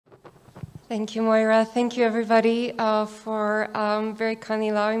Thank you, Moira. Thank you, everybody, for very kindly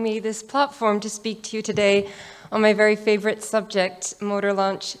allowing me this platform to speak to you today on my very favorite subject, Motor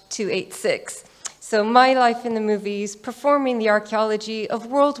Launch 286. So my life in the movies, performing the archaeology of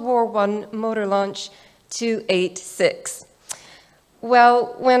World War I Motor Launch 286.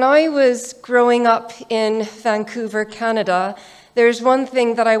 Well, when I was growing up in Vancouver, Canada, there's one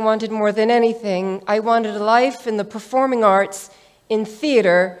thing that I wanted more than anything. I wanted a life in the performing arts, in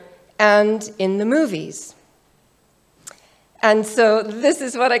theater, and in the movies. And so this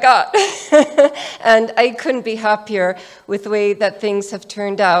is what I got. And I couldn't be happier with the way that things have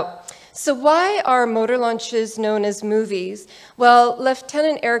turned out. So why are motor launches known as movies? Well,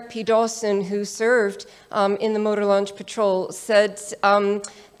 Lieutenant Eric P. Dawson, who served in the Motor Launch Patrol, said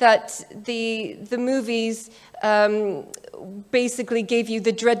that the movies basically gave you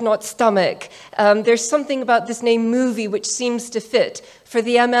the dreadnought stomach. There's something about this name movie which seems to fit. For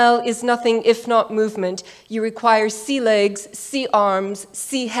the ML is nothing if not movement. You require sea legs, sea arms,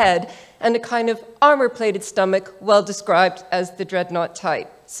 sea head, and a kind of armor-plated stomach, well described as the dreadnought type.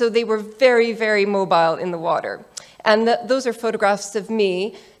 So they were very, very mobile in the water. And those are photographs of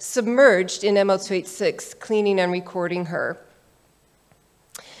me submerged in ML286, cleaning and recording her.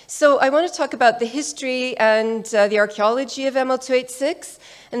 So I want to talk about the history and the archaeology of ML286,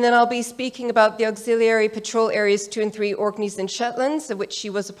 and then I'll be speaking about the auxiliary patrol areas 2 and 3, Orkneys and Shetlands, of which she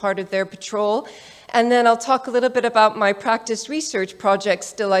was a part of their patrol. And then I'll talk a little bit about my practice research project,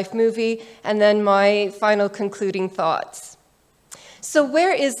 Still Life Movy, and then my final concluding thoughts. So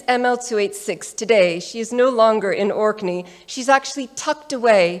where is ML286 today? She is no longer in Orkney. She's actually tucked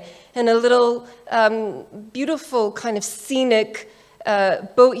away in a little beautiful kind of scenic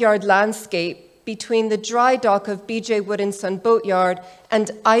boatyard landscape between the dry dock of B.J. Wood & Son Boatyard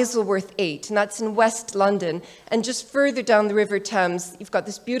and Isleworth 8, and that's in West London. And just further down the River Thames, you've got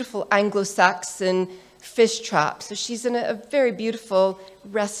this beautiful Anglo-Saxon fish trap. So she's in a very beautiful,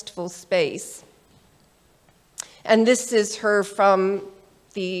 restful space. And this is her from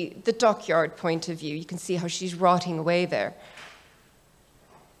the dockyard point of view. You can see how she's rotting away there.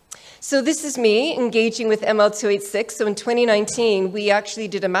 So this is me engaging with ML286. So in 2019, we actually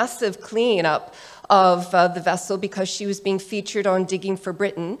did a massive cleanup of the vessel because she was being featured on Digging for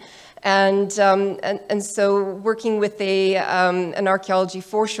Britain. And so working with an archaeology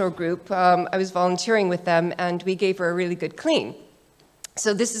foreshore group, I was volunteering with them, and we gave her a really good clean.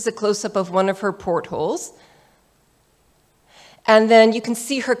 So this is a close-up of one of her portholes. And then you can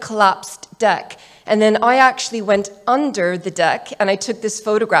see her collapsed deck. And then I actually went under the deck and I took this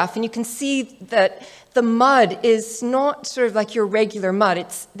photograph, and you can see that the mud is not sort of like your regular mud.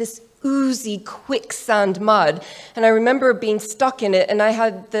 It's this oozy quicksand mud. And I remember being stuck in it, and I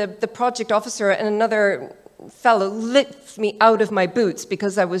had the project officer and another fellow lift me out of my boots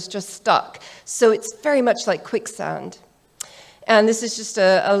because I was just stuck. So it's very much like quicksand. And this is just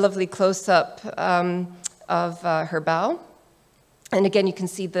a lovely close-up of her bow. And again, you can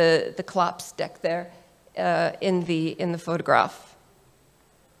see the collapsed deck there in the photograph.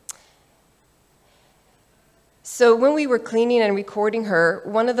 So when we were cleaning and recording her,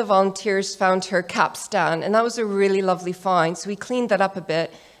 one of the volunteers found her capstan, and that was a really lovely find. So we cleaned that up a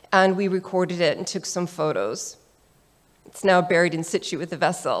bit, and we recorded it and took some photos. It's now buried in situ with the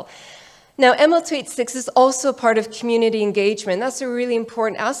vessel. Now, ML286 is also part of community engagement. That's a really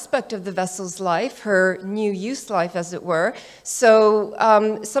important aspect of the vessel's life, her new use life, as it were. So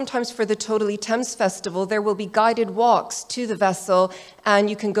sometimes for the Totally Thames Festival, there will be guided walks to the vessel,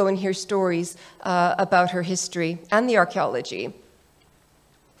 and you can go and hear stories about her history and the archaeology.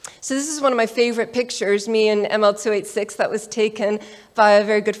 So this is one of my favorite pictures, me and ML286, that was taken by a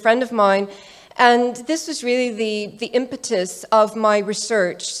very good friend of mine. And this was really the impetus of my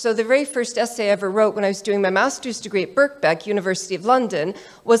research. So the very first essay I ever wrote when I was doing my master's degree at Birkbeck, University of London,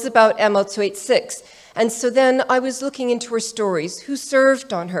 was about ML286. And so then I was looking into her stories. Who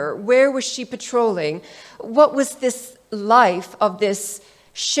served on her? Where was she patrolling? What was this life of this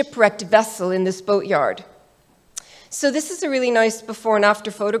shipwrecked vessel in this boatyard? So this is a really nice before and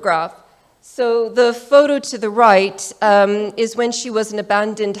after photograph. So the photo to the right is when she was an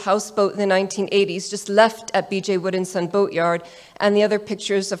abandoned houseboat in the 1980s, just left at B.J. Wood & Son Boatyard, and the other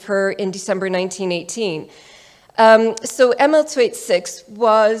pictures of her in December 1918. So ML286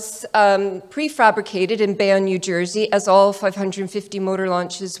 was prefabricated in Bayonne, New Jersey, as all 550 motor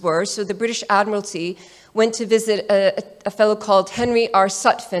launches were. So the British Admiralty went to visit a fellow called Henry R.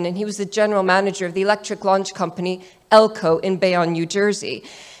 Sutphin, and he was the general manager of the electric launch company Elco in Bayonne, New Jersey.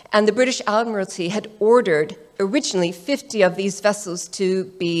 And the British Admiralty had ordered originally 50 of these vessels to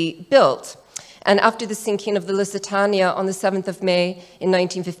be built. And after the sinking of the Lusitania on the 7th of May in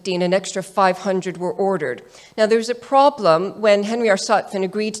 1915, an extra 500 were ordered. Now, there's a problem when Henry R. Sutphin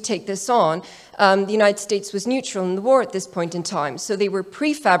agreed to take this on. The United States was neutral in the war at this point in time, so they were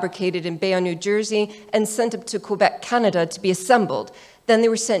prefabricated in Bayonne, New Jersey, and sent up to Quebec, Canada, to be assembled. Then they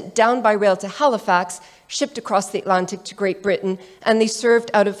were sent down by rail to Halifax, shipped across the Atlantic to Great Britain, and they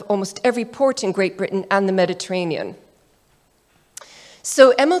served out of almost every port in Great Britain and the Mediterranean.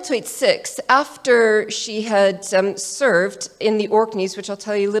 So ML286, after she had served in the Orkneys, which I'll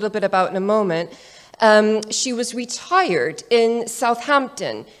tell you a little bit about in a moment, she was retired in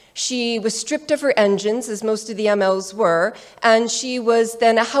Southampton. She was stripped of her engines, as most of the MLs were, and she was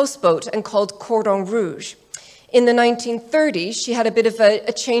then a houseboat and called Cordon Rouge. In the 1930s, she had a bit of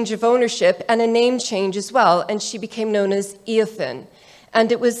a change of ownership and a name change as well, and she became known as Eothen.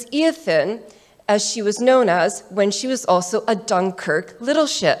 And it was Eothen, as she was known as, when she was also a Dunkirk little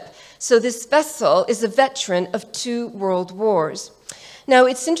ship. So this vessel is a veteran of 2 world wars. Now,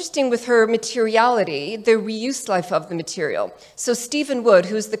 it's interesting with her materiality, the reuse life of the material. So Stephen Wood,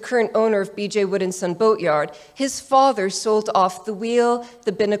 who is the current owner of B.J. Wood & Son Boatyard, his father sold off the wheel,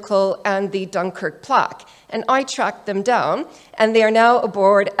 the binnacle, and the Dunkirk plaque. And I tracked them down, and they are now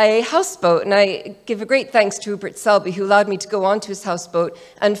aboard a houseboat. And I give a great thanks to Rupert Selby, who allowed me to go onto his houseboat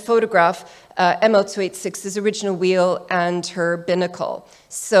and photograph ML286's original wheel and her binnacle.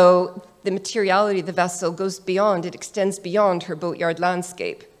 So the materiality of the vessel goes beyond, it extends beyond her boatyard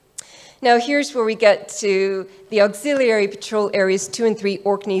landscape. Now here's where we get to the auxiliary patrol areas 2 and 3,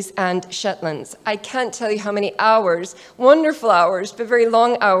 Orkneys and Shetlands. I can't tell you how many hours, wonderful hours, but very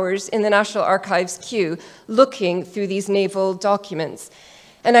long hours in the National Archives queue looking through these naval documents.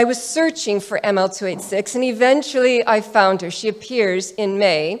 And I was searching for ML286, and eventually I found her. She appears in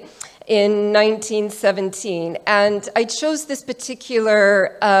May in 1917, and I chose this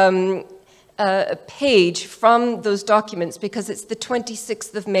particular page from those documents because it's the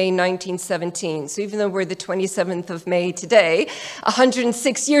 26th of May, 1917. So even though we're the 27th of May today,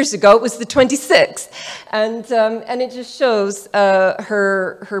 106 years ago, it was the 26th. And it just shows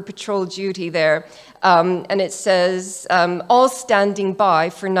her patrol duty there. And it says, all standing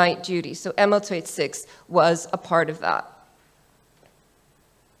by for night duty. So ML286 was a part of that.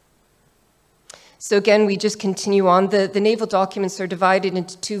 So again, we just continue on. The naval documents are divided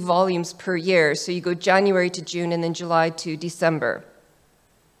into 2 volumes per year. So you go January to June and then July to December.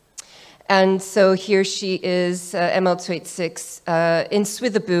 And so here she is, ML286, in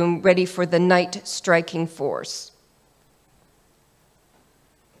Switherboom, ready for the night striking force.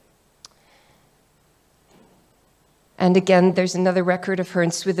 And again, there's another record of her in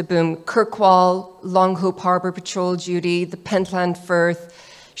Switherboom, Kirkwall, Long Hope Harbour patrol duty, the Pentland Firth.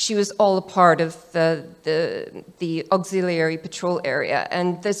 She was all a part of the auxiliary patrol area.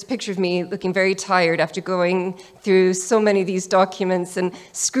 And there's a picture of me looking very tired after going through so many of these documents and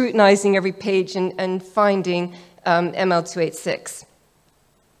scrutinizing every page and finding ML286.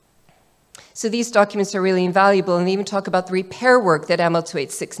 So these documents are really invaluable, and they even talk about the repair work that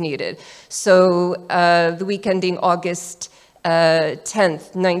ML286 needed. So the week ending August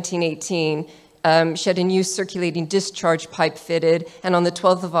 10th, 1918, she had a new circulating discharge pipe fitted, and on the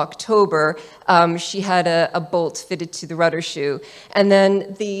 12th of October, she had a bolt fitted to the rudder shoe. And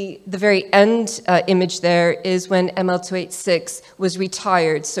then the very end image there is when ML286 was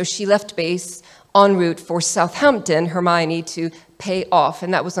retired. So she left base en route for Southampton, Hermione, to pay off,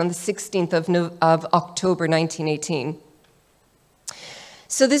 and that was on the 16th of October, 1918.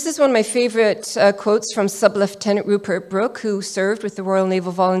 So this is one of my favorite quotes from Sub-Lieutenant Rupert Brooke, who served with the Royal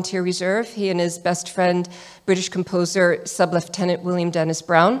Naval Volunteer Reserve. He and his best friend, British composer Sub-Lieutenant William Dennis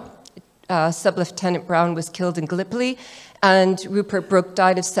Brown. Sub-Lieutenant Brown was killed in Gallipoli, and Rupert Brooke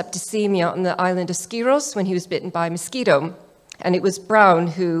died of septicemia on the island of Skyros when he was bitten by a mosquito. And it was Brown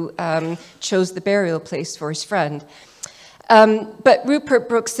who chose the burial place for his friend. But Rupert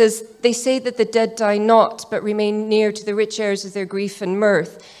Brooke says, they say that the dead die not, but remain near to the rich airs of their grief and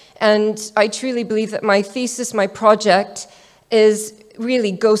mirth. And I truly believe that my thesis, my project, is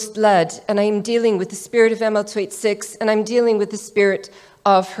really ghost-led, and I'm dealing with the spirit of ML286, and I'm dealing with the spirit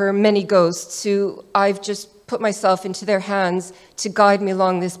of her many ghosts, who I've just put myself into their hands to guide me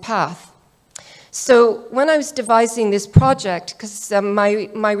along this path. So when I was devising this project, because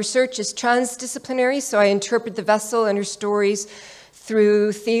my research is transdisciplinary, so I interpret the vessel and her stories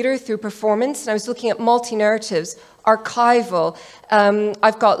through theater, through performance, and I was looking at multi-narratives, archival.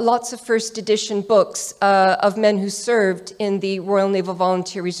 I've got lots of first edition books of men who served in the Royal Naval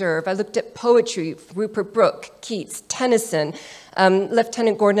Volunteer Reserve. I looked at poetry, Rupert Brooke, Keats, Tennyson.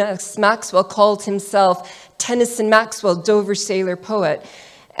 Lieutenant Gordon S. Maxwell called himself Tennyson Maxwell, Dover sailor poet.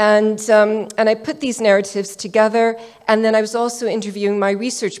 And I put these narratives together, and then I was also interviewing my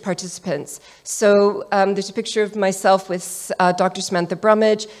research participants. So there's a picture of myself with Dr. Samantha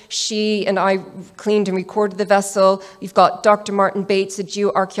Brummage. She and I cleaned and recorded the vessel. We've got Dr. Martin Bates, a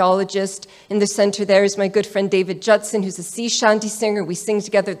geoarchaeologist. In the center there is my good friend David Judson, who's a sea shanty singer. We sing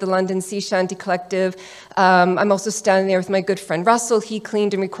together at the London Sea Shanty Collective. I'm also standing there with my good friend Russell. He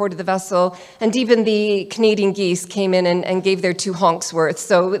cleaned and recorded the vessel. And even the Canadian geese came in and gave their 2 honks worth.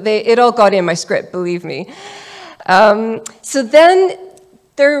 So it all got in my script, believe me. So then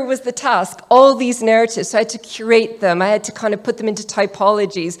there was the task, all these narratives. So I had to curate them. I had to kind of put them into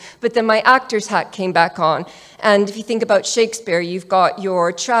typologies. But then my actor's hat came back on. And if you think about Shakespeare, you've got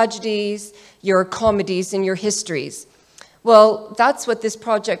your tragedies, your comedies, and your histories. Well, that's what this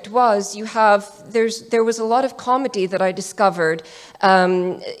project was. There was a lot of comedy that I discovered.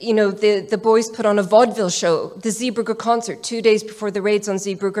 You know, the boys put on a vaudeville show, the Zeebrugge concert, 2 days before the raids on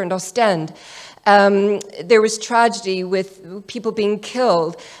Zeebrugge and Ostend. There was tragedy with people being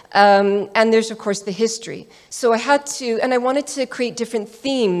killed, and there's of course the history. So I wanted to create different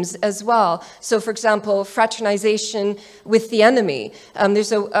themes as well. So for example, fraternization with the enemy.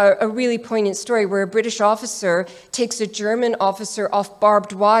 There's a really poignant story where a British officer takes a German officer off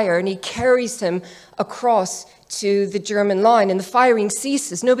barbed wire and he carries him across to the German line, and the firing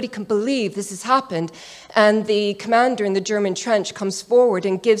ceases. Nobody can believe this has happened. And the commander in the German trench comes forward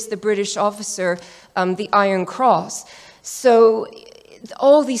and gives the British officer the Iron Cross. So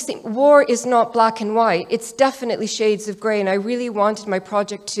all these things, war is not black and white. It's definitely shades of gray, and I really wanted my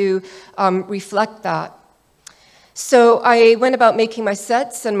project to reflect that. So I went about making my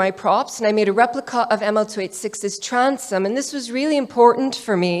sets and my props, and I made a replica of ML286's transom. And this was really important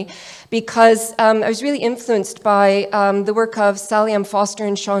for me because I was really influenced by the work of Sally M. Foster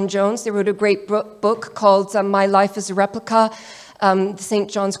and Sean Jones. They wrote a great book called My Life as a Replica, the St.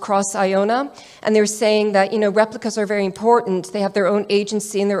 John's Cross Iona. And they were saying that, you know, replicas are very important. They have their own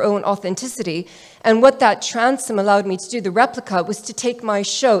agency and their own authenticity. And what that transom allowed me to do, the replica, was to take my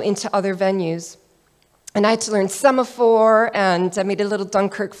show into other venues. And I had to learn semaphore, and I made a little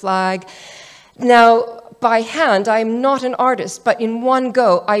Dunkirk flag. Now, by hand, I'm not an artist, but in one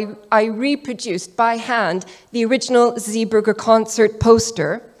go, I reproduced by hand the original Zeebrugge concert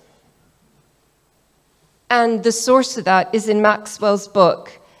poster. And the source of that is in Maxwell's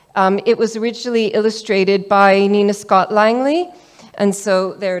book. It was originally illustrated by Nina Scott Langley, and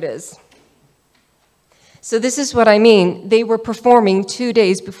so there it is. So this is what I mean. They were performing 2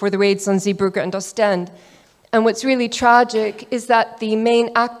 days before the raids on Zeebrugge and Ostend. And what's really tragic is that the main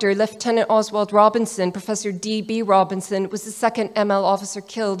actor, Lieutenant Oswald Robinson, Professor D.B. Robinson, was the second ML officer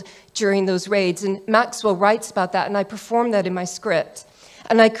killed during those raids. And Maxwell writes about that, and I performed that in my script.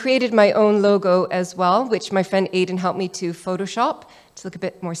 And I created my own logo as well, which my friend Aidan helped me to Photoshop to look a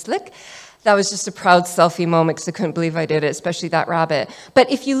bit more slick. That was just a proud selfie moment because I couldn't believe I did it, especially that rabbit.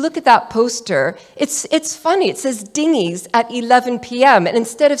 But if you look at that poster, it's funny. It says dinghies at 11 p.m. And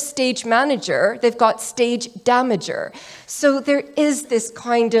instead of stage manager, they've got stage damager. So there is this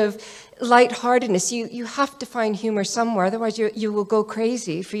kind of lightheartedness. You have to find humor somewhere, otherwise you will go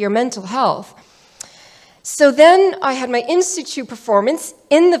crazy for your mental health. So then I had my institute performance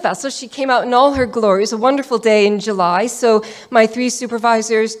in the vessel. She came out in all her glory. It was a wonderful day in July. So my 3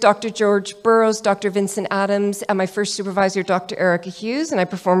 supervisors, Dr. George Burrows, Dr. Vincent Adams, and my first supervisor, Dr. Erica Hughes, and I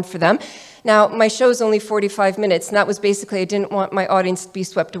performed for them. Now, my show is only 45 minutes, and that was basically, I didn't want my audience to be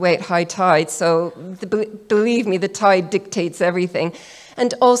swept away at high tide. So believe me, the tide dictates everything.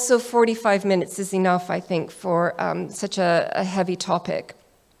 And also 45 minutes is enough, I think, for such a heavy topic.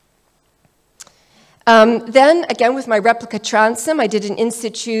 Then, again, with my replica transom, I did an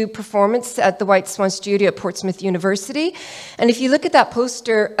in-situ performance at the White Swan Studio at Portsmouth University. And if you look at that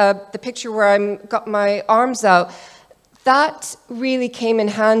poster, the picture where I've got my arms out, that really came in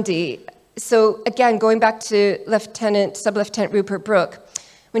handy. So, again, going back to Sub-Lieutenant Rupert Brooke,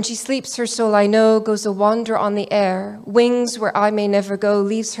 when she sleeps, her soul I know goes a wander on the air, wings where I may never go,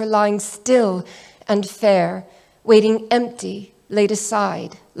 leaves her lying still and fair, waiting empty, laid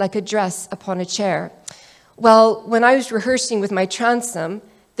aside, like a dress upon a chair. Well, when I was rehearsing with my transom,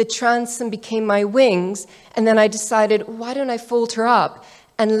 the transom became my wings, and then I decided, why don't I fold her up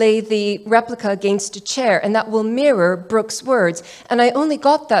and lay the replica against a chair, and that will mirror Brooke's words. And I only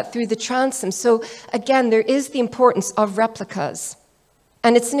got that through the transom. So again, there is the importance of replicas.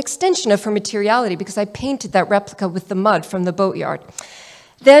 And it's an extension of her materiality because I painted that replica with the mud from the boatyard.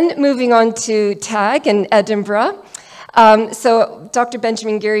 Then moving on to TAG in Edinburgh. So Dr.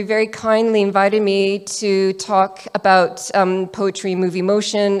 Benjamin Geary very kindly invited me to talk about poetry, movie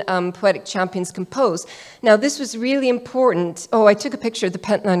motion, poetic champions compose. Now this was really important. Oh, I took a picture of the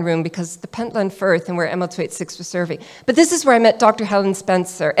Pentland room because the Pentland Firth and where ML286 was serving. But this is where I met Dr. Helen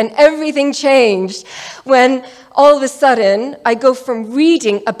Spencer, and everything changed when all of a sudden I go from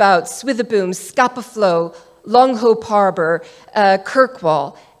reading about Switherboom, Scapa Flow, Long Hope Harbour,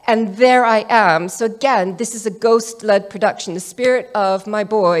 Kirkwall, and there I am. So again, this is a ghost-led production. The spirit of my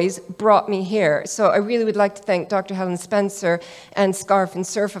boys brought me here. So I really would like to thank Dr. Helen Spencer and Scarf and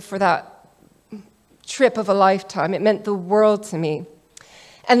Surfa for that trip of a lifetime. It meant the world to me.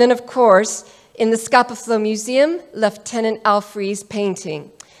 And then, of course, in the Scapa Flow Museum, Lieutenant Alfrey's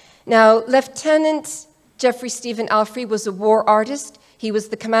painting. Now, Lieutenant Jeffrey Stephen Alfrey was a war artist. He was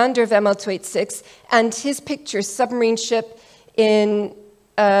the commander of ML286, and his picture, submarine ship in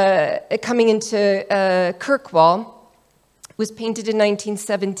coming into Kirkwall, was painted in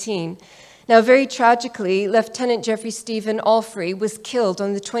 1917. Now, very tragically, Lieutenant Jeffrey Stephen Alfrey was killed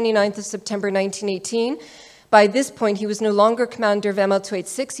on the 29th of September 1918. By this point, he was no longer commander of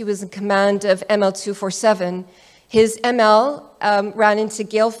ML286, he was in command of ML247. His ML ran into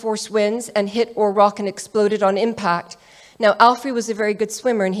gale force winds and hit Ore Rock and exploded on impact. Now, Alfrey was a very good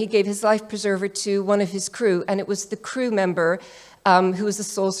swimmer, and he gave his life preserver to one of his crew, and it was the crew member who was the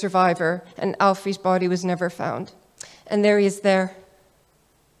sole survivor, and Alfrey's body was never found. And there he is there.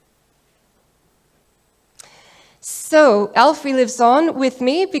 So, Alfrey lives on with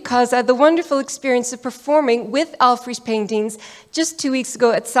me because I had the wonderful experience of performing with Alfrey's paintings just 2 weeks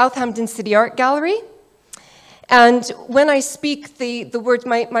ago at Southampton City Art Gallery. And when I speak the words,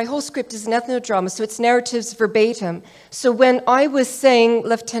 my whole script is an ethnodrama, so it's narratives verbatim. So when I was saying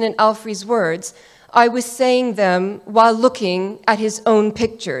Lieutenant Alfrey's words, I was saying them while looking at his own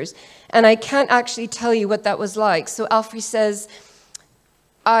pictures. And I can't actually tell you what that was like. So Alfrey says,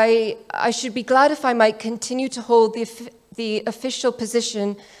 I should be glad if I might continue to hold the official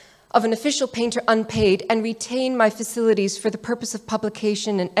position of an official painter unpaid and retain my facilities for the purpose of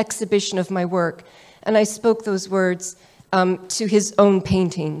publication and exhibition of my work. And I spoke those words to his own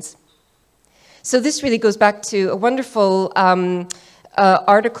paintings. So this really goes back to a wonderful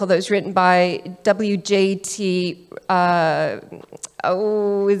article that was written by WJT,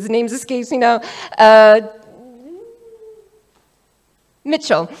 his name escapes me now,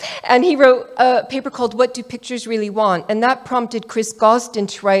 Mitchell. And he wrote a paper called What Do Pictures Really Want? And that prompted Chris Gosden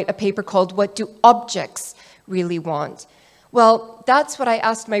to write a paper called What Do Objects Really Want? Well, that's what I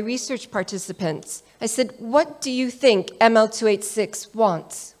asked my research participants. I said, what do you think ML286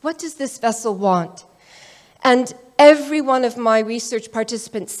 wants? What does this vessel want? And every one of my research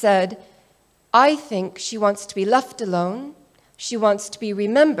participants said, I think she wants to be left alone, she wants to be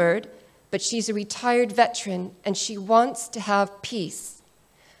remembered, but she's a retired veteran and she wants to have peace.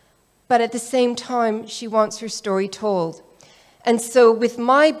 But at the same time, she wants her story told. And so with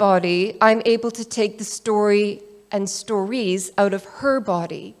my body, I'm able to take the story and stories out of her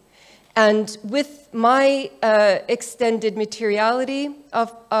body. And with my extended materiality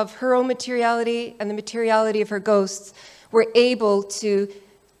of her own materiality and the materiality of her ghosts, we're able to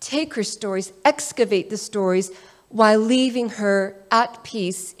take her stories, excavate the stories, while leaving her at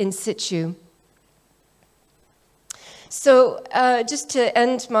peace in situ. So just to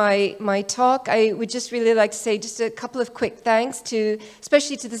end my talk, I would just really like to say just a couple of quick thanks to,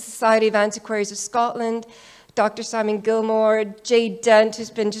 especially to the Society of Antiquaries of Scotland, Dr. Simon Gilmore, Jay Dent, who's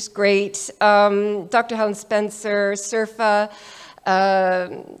been just great, Dr. Helen Spencer, Surfa,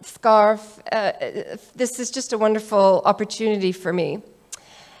 Scarf. This is just a wonderful opportunity for me.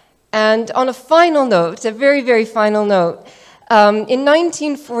 And on a final note, a very, very final note, in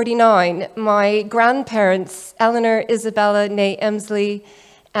 1949, my grandparents, Eleanor Isabella née Emsley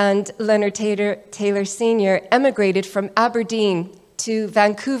and Leonard Taylor Sr., emigrated from Aberdeen to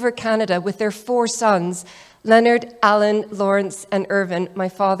Vancouver, Canada, with their 4 sons, Leonard, Alan, Lawrence, and Irvin, my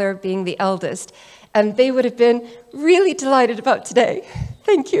father being the eldest. And they would have been really delighted about today.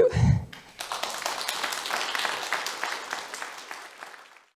 Thank you.